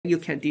you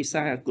can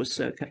design a good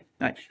circuit,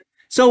 right?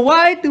 So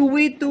why do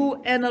we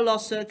do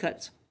analog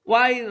circuits?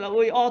 Why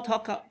we all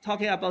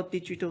talking about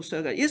digital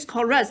circuit? It's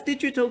correct.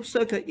 Digital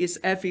circuit is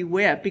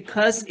everywhere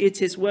because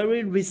it is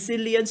very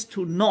resilient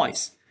to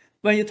noise.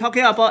 When you're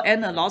talking about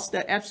analogs,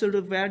 the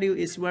absolute value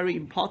is very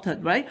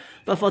important, right?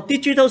 But for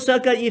digital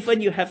circuit,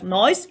 even you have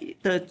noise,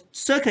 the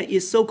circuit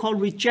is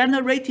so-called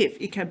regenerative.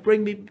 It can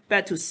bring me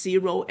back to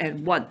 0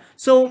 and 1.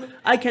 So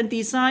I can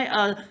design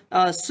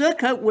a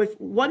circuit with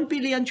 1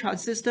 billion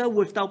transistors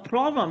without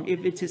problem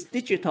if it is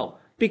digital,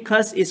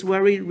 because it's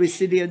very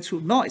resilient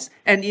to noise.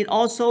 And it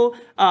also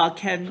I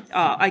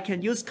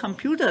can use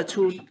computer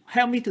to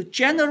help me to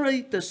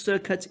generate the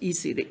circuits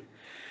easily.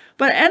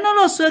 But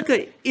analog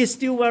circuit is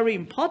still very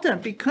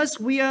important because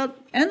we are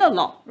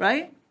analog,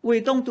 right? We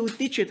don't do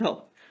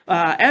digital.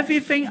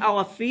 Everything,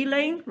 our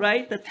feeling,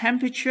 right? The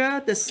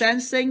temperature, the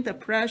sensing, the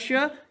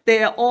pressure,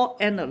 they are all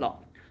analog.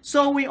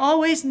 So we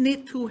always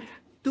need to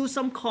do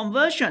some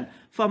conversion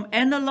from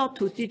analog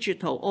to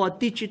digital or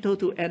digital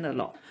to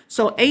analog.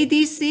 So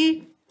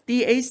ADC,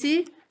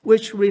 DAC,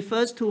 which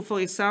refers to, for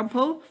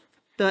example,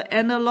 the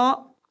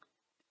analog,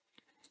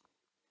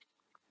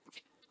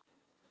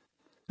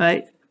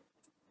 right,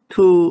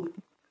 to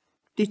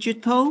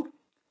digital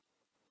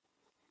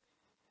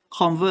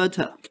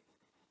converter.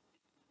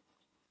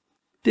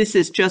 This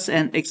is just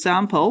an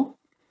example,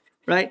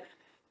 right?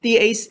 The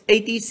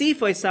ADC,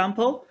 for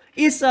example,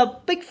 is a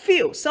big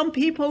field. Some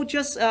people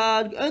just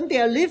earn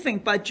their living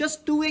by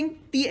just doing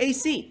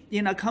DAC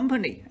in a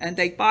company, and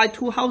they buy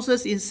 2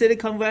 houses in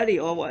Silicon Valley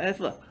or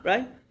whatever,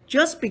 right?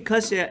 Just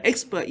because they're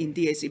expert in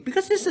DAC.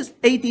 Because this is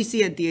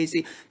ADC and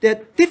DAC,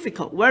 they're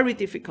difficult, very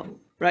difficult,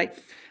 right?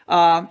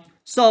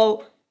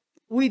 So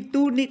we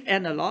do need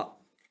analog.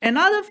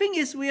 Another thing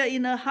is we are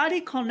in a highly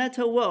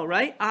connected world,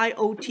 right?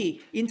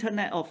 IoT,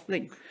 Internet of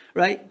Things,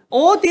 right?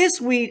 All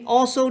this we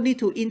also need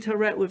to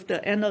interact with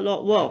the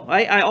analog world,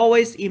 right? I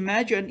always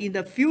imagine in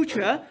the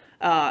future,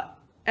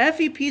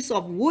 every piece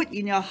of wood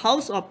in your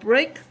house or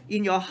brick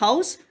in your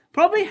house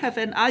probably have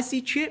an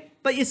IC chip,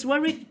 but it's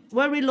very,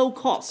 very low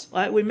cost,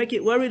 right? We make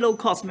it very low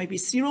cost, maybe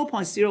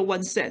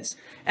 0.01 cents.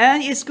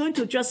 And it's going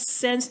to just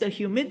sense the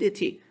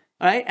humidity,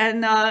 right?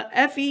 And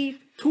every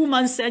 2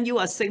 months send you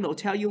a signal,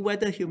 tell you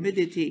whether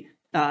humidity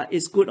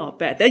is good or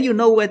bad. Then you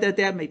know whether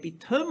there may be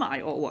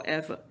termite or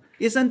whatever.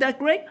 Isn't that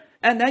great?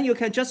 And then you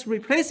can just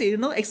replace it. You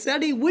know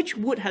exactly which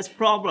wood has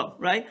problem,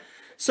 right?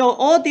 So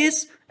all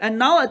this, and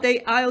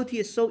nowadays IoT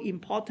is so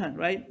important,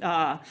 right?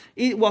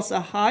 It was a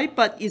hype,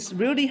 but it's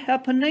really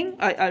happening.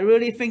 I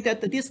really think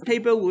that this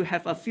table will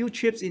have a few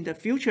chips in the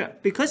future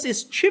because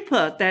it's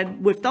cheaper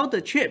than without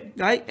the chip,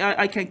 right?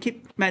 I can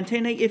keep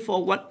maintaining it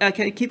for I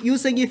can keep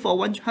using it for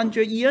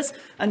 100 years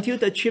until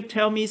the chip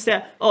tell me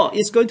that, oh,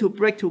 it's going to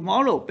break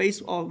tomorrow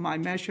based on my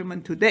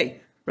measurement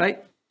today,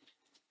 right?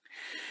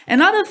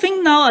 Another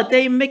thing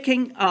nowadays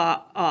making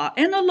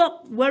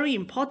analog very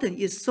important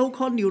is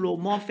so-called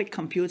neuromorphic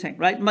computing,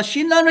 right?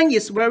 Machine learning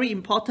is very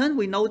important.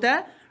 We know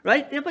that,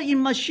 right? But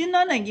in machine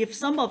learning, if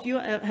some of you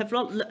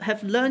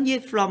have learned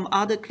it from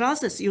other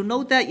classes, you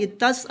know that it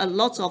does a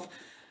lot of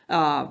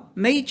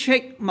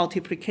matrix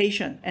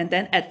multiplication and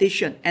then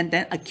addition and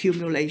then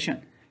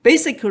accumulation.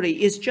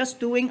 Basically, it's just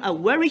doing a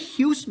very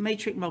huge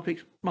matrix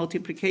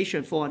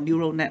multiplication for a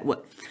neural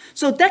network.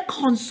 So that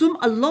consumes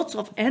a lot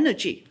of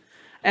energy.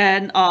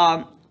 And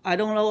I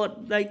don't know,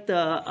 like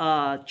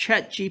the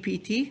Chat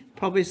GPT,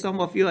 probably some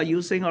of you are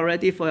using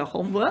already for your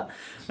homework.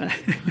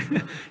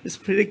 It's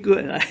pretty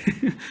good,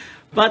 right?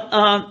 But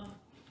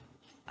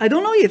I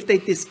don't know if they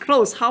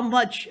disclose how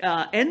much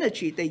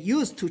energy they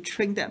use to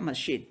train that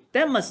machine.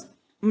 That must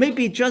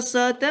maybe just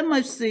that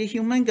must be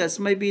humongous.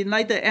 Maybe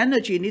like the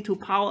energy need to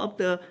power up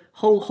the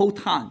whole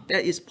town.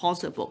 That is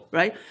possible,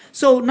 right?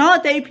 So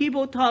nowadays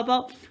people talk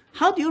about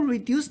how do you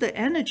reduce the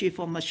energy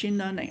for machine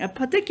learning, and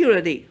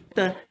particularly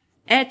the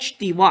edge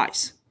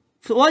device.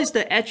 So what is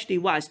the edge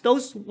device?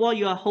 Those what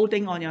you are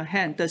holding on your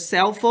hand, the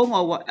cell phone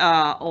or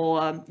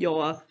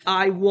your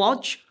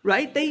iWatch,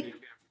 right? They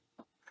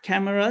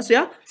cameras,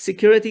 yeah,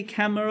 security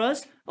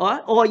cameras,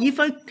 or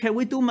even can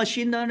we do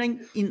machine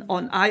learning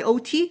on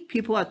IoT?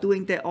 People are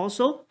doing that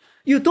also.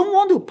 You don't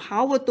want to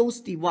power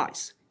those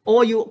devices,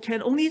 or you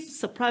can only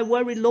supply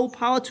very low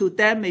power to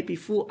them, maybe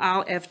full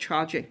RF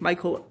charging,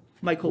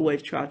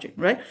 microwave charging,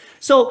 right?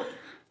 So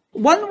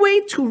one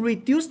way to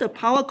reduce the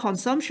power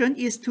consumption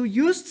is to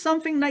use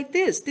something like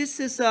this. This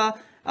is a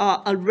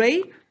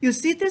array. You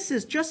see, this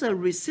is just a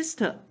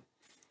resistor.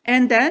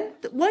 And then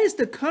what is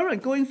the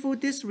current going through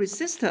this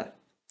resistor?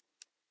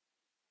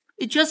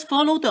 It just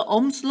follows the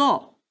Ohm's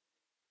law.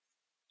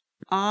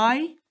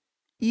 I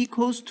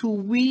equals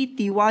to V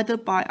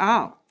divided by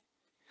R.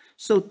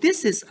 So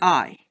this is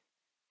I.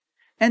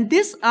 And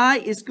this I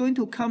is going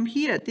to come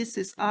here. This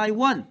is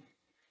I1.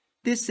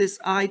 This is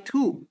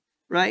I2,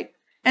 right?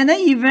 And then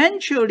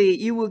eventually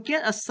you will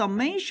get a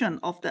summation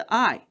of the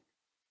I,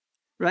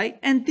 right?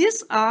 And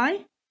this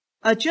I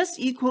just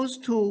equals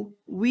to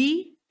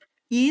V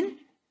in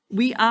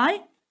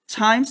Vi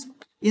times,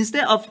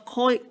 instead of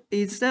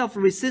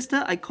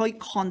resistor, I call it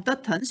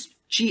conductance,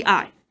 Gi.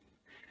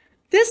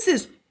 This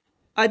is,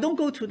 I don't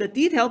go to the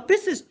detail,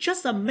 this is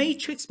just a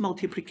matrix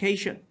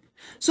multiplication.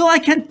 So I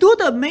can do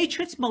the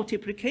matrix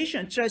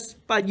multiplication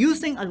just by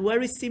using a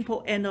very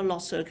simple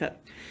analog circuit.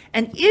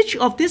 And each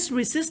of these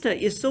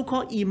resistors is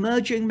so-called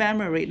emerging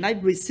memory,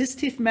 like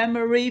resistive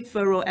memory,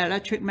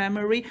 ferroelectric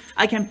memory.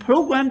 I can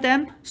program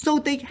them so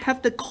they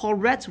have the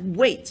correct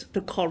weight,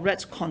 the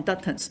correct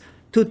conductance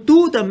to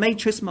do the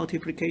matrix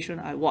multiplication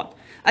I want.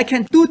 I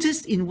can do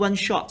this in one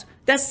shot.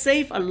 That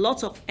saves a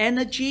lot of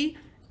energy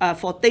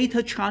for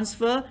data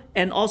transfer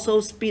and also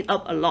speed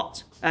up a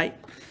lot, right?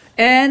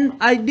 And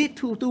I need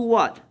to do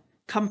what?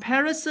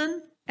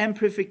 Comparison,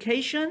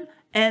 amplification,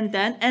 and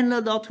then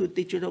analog to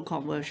digital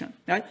conversion,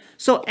 right?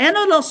 So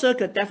analog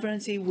circuit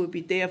definitely will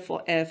be there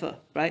forever,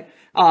 right?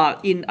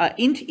 In an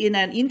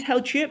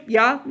Intel chip,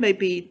 yeah,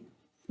 maybe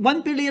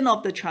 1 billion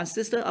of the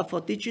transistors are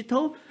for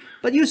digital,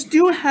 but you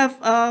still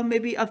have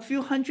maybe a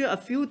few hundred, a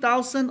few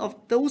thousand of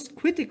those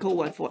critical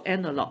ones for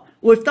analog.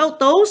 Without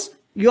those,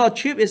 your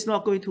chip is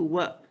not going to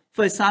work.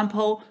 For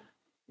example,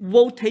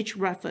 voltage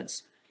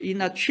reference. In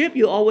a chip,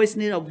 you always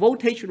need a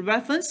voltage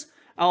reference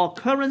or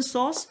current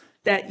source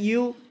that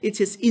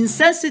it is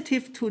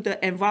insensitive to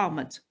the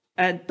environment.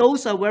 And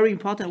those are very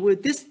important. We'll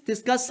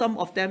discuss some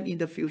of them in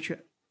the future.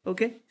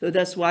 Okay, so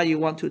that's why you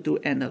want to do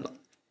analog.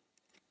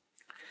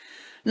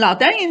 Now,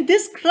 then in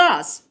this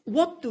class,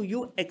 what do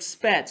you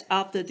expect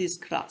after this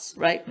class,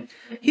 right?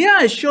 Here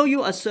I show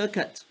you a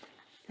circuit.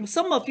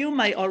 Some of you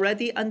might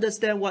already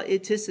understand what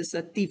it is. It's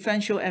a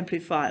differential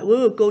amplifier. We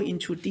will go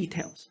into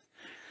details.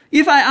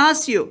 If I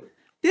ask you,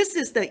 this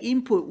is the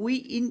input, V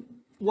in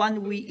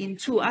 1, V in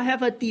 2. I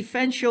have a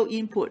differential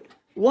input.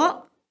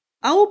 What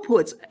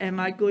outputs am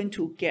I going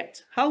to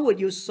get? How would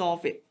you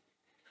solve it,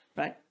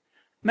 right?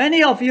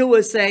 Many of you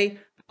will say,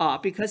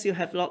 because you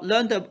have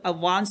learned the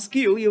advanced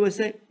skill, you will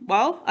say,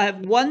 well, I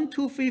have 1,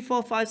 2, 3,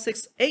 4, 5,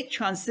 6, 8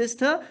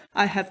 transistors.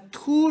 I have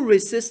 2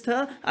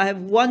 resistors. I have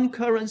 1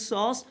 current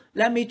source.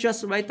 Let me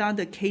just write down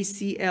the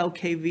KCL,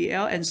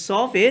 KVL and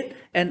solve it.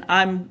 And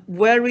I'm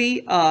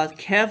very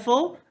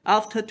careful.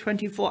 After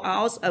 24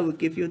 hours, I will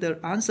give you the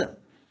answer,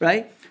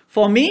 right?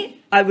 For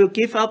me, I will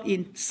give up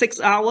in 6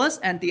 hours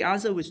and the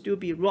answer will still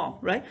be wrong,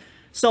 right?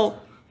 So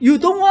you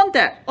don't want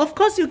that. Of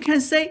course, you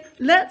can say,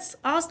 let's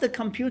ask the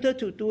computer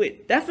to do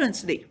it,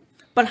 definitely.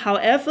 But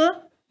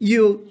however,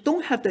 you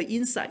don't have the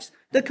insights.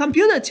 The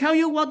computer tell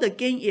you what the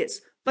gain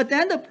is, but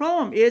then the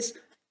problem is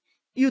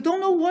you don't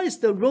know what is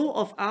the role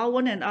of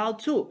R1 and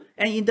R2.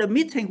 And in the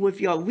meeting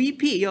with your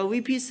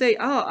VP say,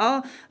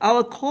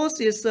 our cost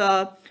is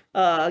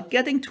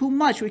getting too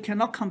much. We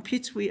cannot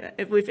compete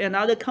with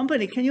another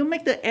company. Can you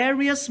make the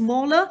area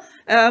smaller?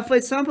 For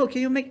example,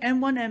 can you make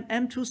M1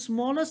 and M2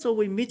 smaller so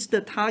we meet the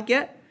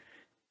target?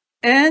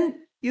 And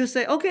you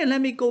say, okay,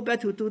 let me go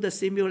back to do the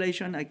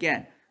simulation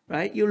again,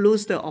 right? You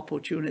lose the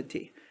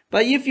opportunity.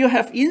 But if you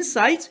have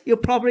insight, you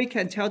probably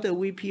can tell the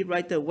VP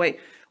right away.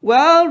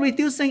 Well,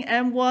 reducing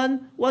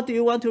M1, what do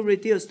you want to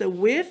reduce, the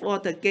width or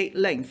the gate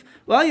length?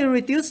 Well, you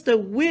reduce the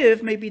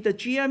width, maybe the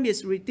GM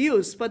is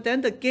reduced, but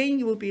then the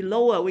gain will be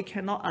lower. We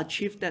cannot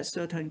achieve that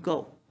certain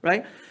goal,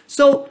 right?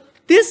 So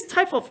this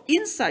type of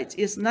insight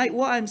is like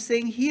what I'm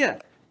saying here,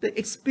 the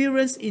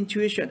experience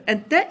intuition.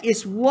 And that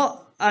is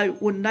what I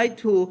would like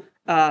to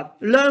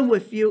learn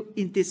with you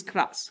in this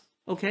class,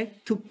 okay?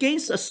 To gain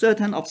a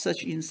certain of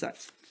such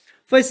insights.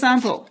 For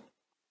example,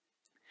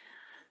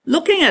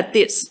 looking at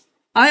this,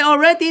 I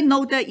already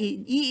know that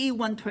in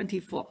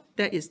EE124,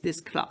 that is this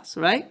class,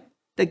 right?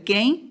 The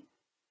gain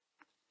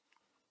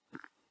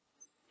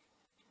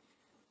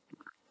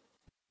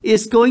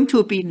is going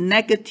to be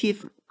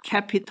negative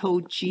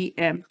capital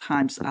GM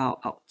times R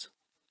out.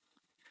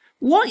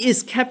 What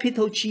is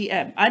capital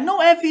GM? I know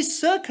every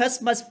circuit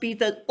must be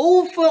the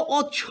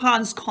overall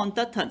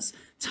transconductance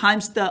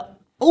times the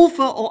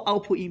overall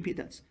output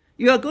impedance.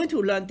 You are going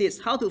to learn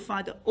this, how to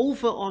find the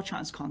overall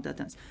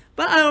transconductance.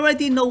 But I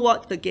already know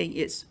what the gain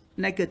is.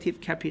 Negative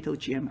capital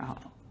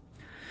GMR.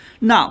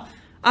 Now,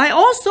 I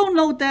also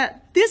know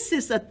that this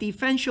is a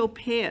differential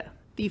pair,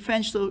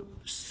 differential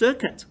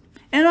circuit,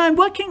 and I'm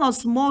working on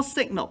small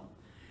signal.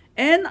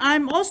 And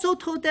I'm also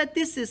told that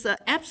this is an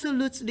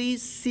absolutely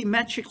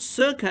symmetric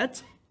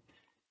circuit.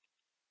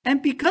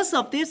 And because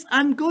of this,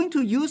 I'm going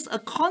to use a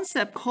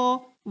concept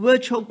called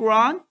virtual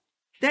ground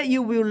that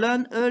you will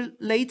learn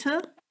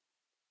later.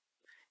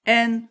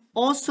 And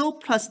also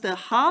plus the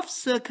half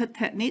circuit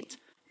technique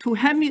to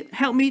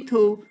help me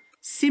to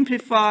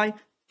simplify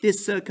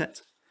this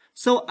circuit.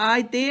 So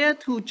I dare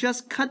to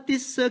just cut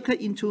this circuit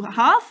into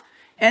half,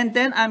 and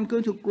then I'm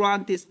going to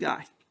ground this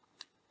guy.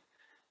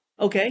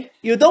 Okay,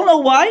 you don't know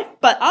why,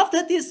 but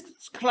after this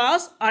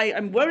class, I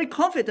am very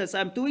confident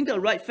I'm doing the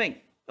right thing.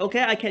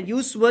 Okay, I can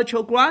use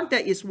virtual ground.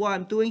 That is what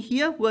I'm doing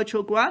here,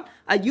 virtual ground.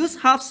 I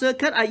use half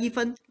circuit. I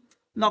even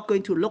not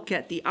going to look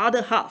at the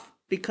other half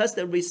because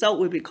the result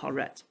will be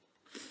correct.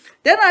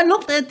 Then I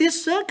looked at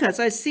this circuit.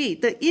 I see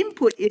the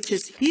input it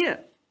is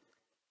here.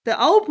 The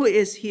output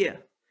is here.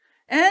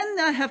 And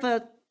I have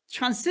a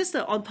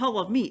transistor on top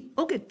of me.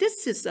 Okay,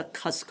 this is a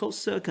classical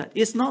circuit.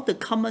 It's not the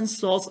common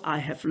source I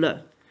have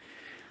learned.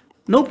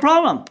 No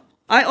problem.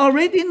 I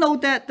already know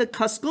that the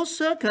Cascode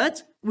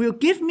circuit will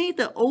give me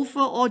the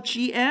overall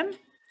GM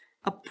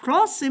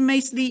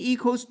approximately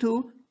equals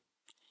to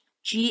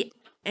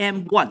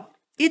GM1.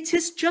 It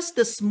is just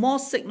the small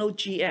signal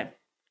GM,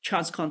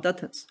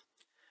 transconductance,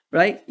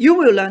 right? You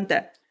will learn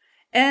that.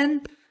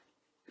 And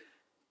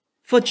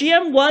for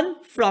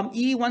GM1 from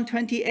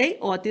E128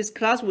 or this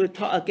class, we'll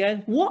talk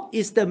again, what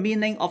is the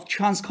meaning of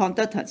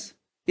transconductance?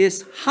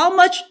 Is how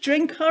much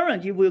drain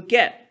current you will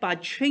get by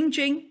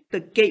changing the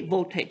gate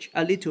voltage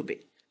a little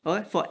bit, all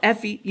right, for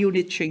every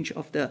unit change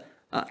of the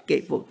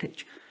gate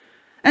voltage.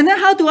 And then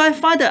how do I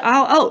find the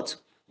R out?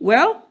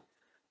 Well,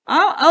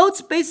 R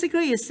out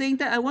basically is saying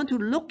that I want to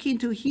look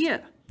into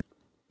here,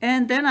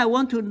 and then I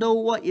want to know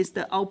what is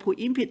the output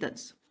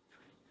impedance.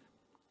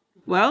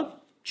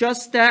 Well,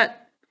 just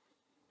that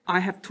I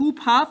have two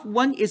paths.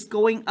 One is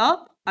going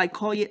up, I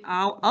call it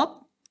R up.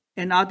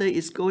 Another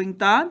is going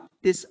down,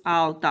 this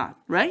R down,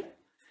 right?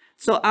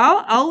 So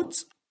R out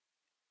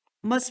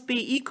must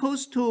be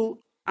equals to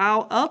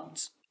R up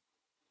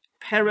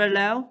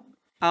parallel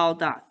R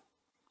down,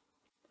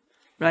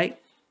 right?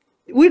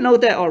 We know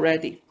that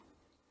already.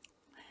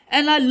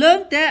 And I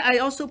learned that, I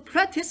also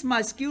practice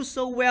my skills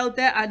so well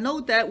that I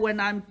know that when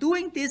I'm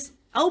doing this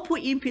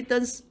output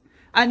impedance,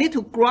 I need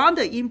to ground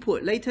the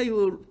input. Later you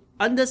will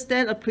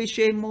understand,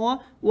 appreciate more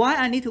why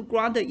I need to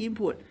ground the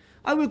input.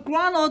 I will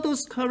ground all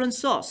those current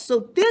source.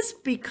 So this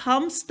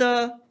becomes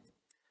the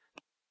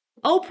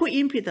output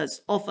impedance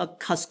of a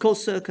Cascode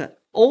circuit,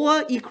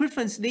 or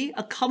equivalently,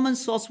 a common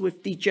source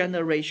with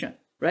degeneration,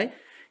 right?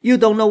 You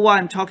don't know what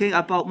I'm talking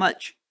about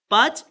much,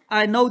 but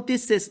I know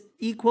this is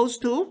equals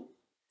to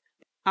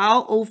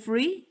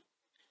RO3,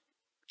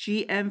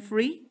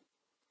 GM3,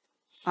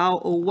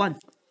 RO1,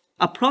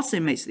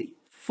 approximately.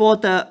 For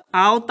the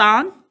R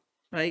down,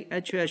 right?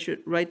 Actually, I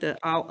should write the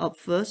R up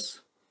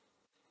first.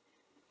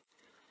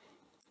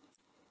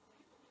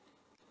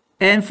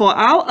 And for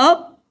R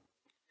up,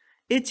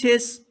 it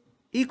is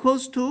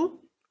equals to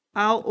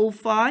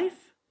RO5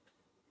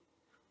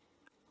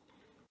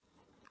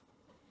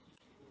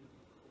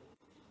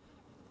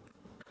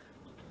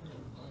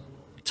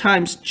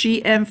 times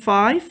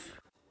GM5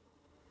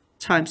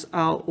 times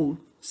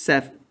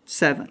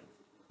RO7,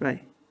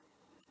 right?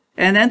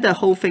 And then the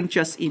whole thing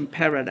just in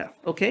parallel,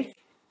 okay?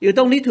 You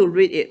don't need to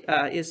read it,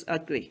 it's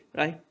ugly,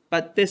 right?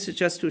 But this is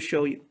just to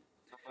show you.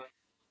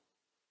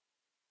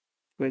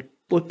 Great.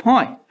 Good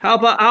point. How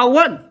about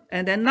R1?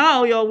 And then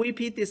now your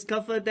VP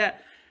discovered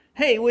that,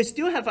 hey, we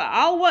still have an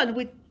R1.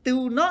 We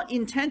do not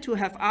intend to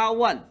have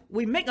R1.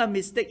 We make a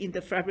mistake in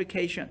the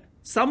fabrication.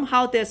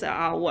 Somehow there's an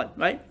R1,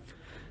 right?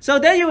 So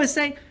then you will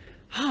say,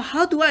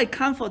 how do I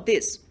account for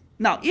this?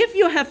 Now, if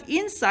you have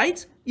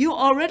insight, you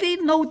already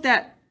know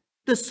that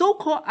the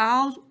so-called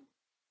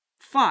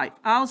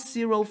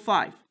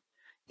R05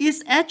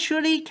 is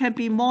actually can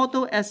be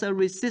modeled as a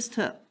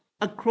resistor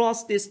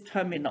across this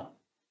terminal.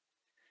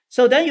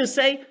 So then you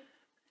say,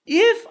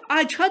 if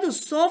I try to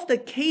solve the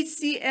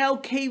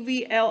KCL,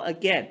 KVL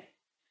again,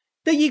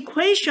 the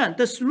equation,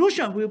 the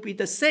solution will be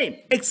the same,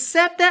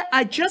 except that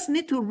I just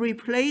need to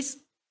replace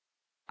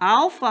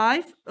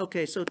R5.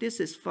 Okay, so this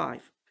is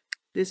 5.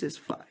 This is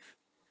 5.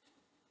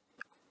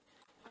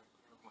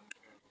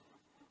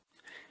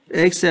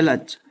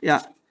 Excellent.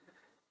 Yeah.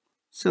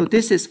 So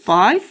this is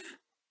 5,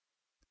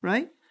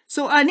 right?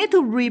 So I need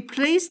to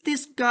replace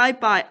this guy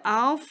by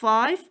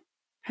R5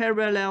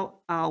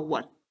 parallel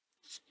R1.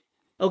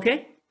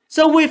 Okay?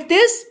 So with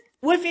this,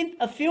 within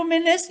a few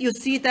minutes, you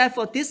see that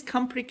for this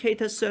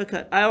complicated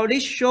circuit, I already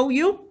show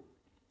you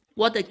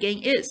what the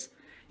gain is.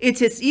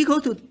 It is equal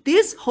to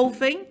this whole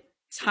thing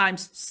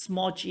times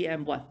small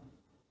gm1.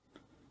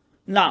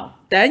 Now,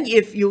 then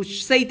if you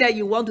say that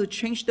you want to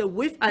change the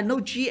width, I know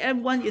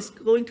gm1 is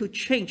going to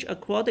change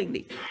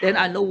accordingly. Then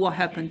I know what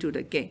happened to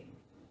the gain,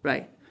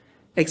 right?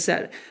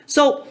 Exactly.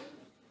 So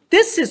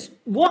this is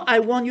what I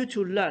want you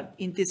to learn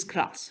in this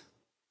class,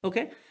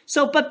 okay?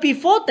 So, but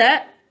before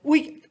that,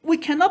 we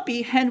cannot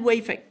be hand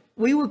waving.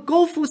 We will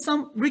go through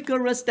some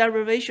rigorous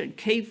derivation,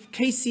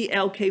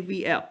 KCL,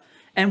 KVL.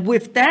 And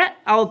with that,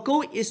 our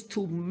goal is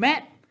to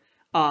map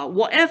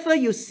whatever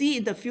you see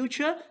in the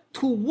future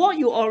to what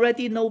you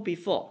already know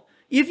before.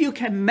 If you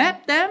can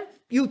map them,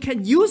 you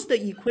can use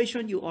the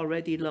equation you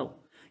already know.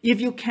 If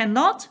you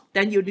cannot,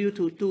 then you need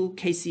to do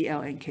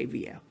KCL and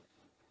KVL.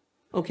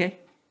 Okay?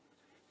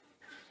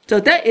 So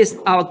that is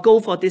our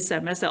goal for this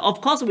semester. Of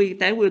course, we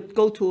then will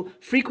go to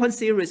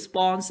frequency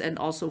response and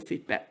also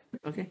feedback.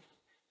 Okay?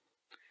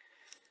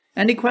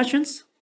 Any questions?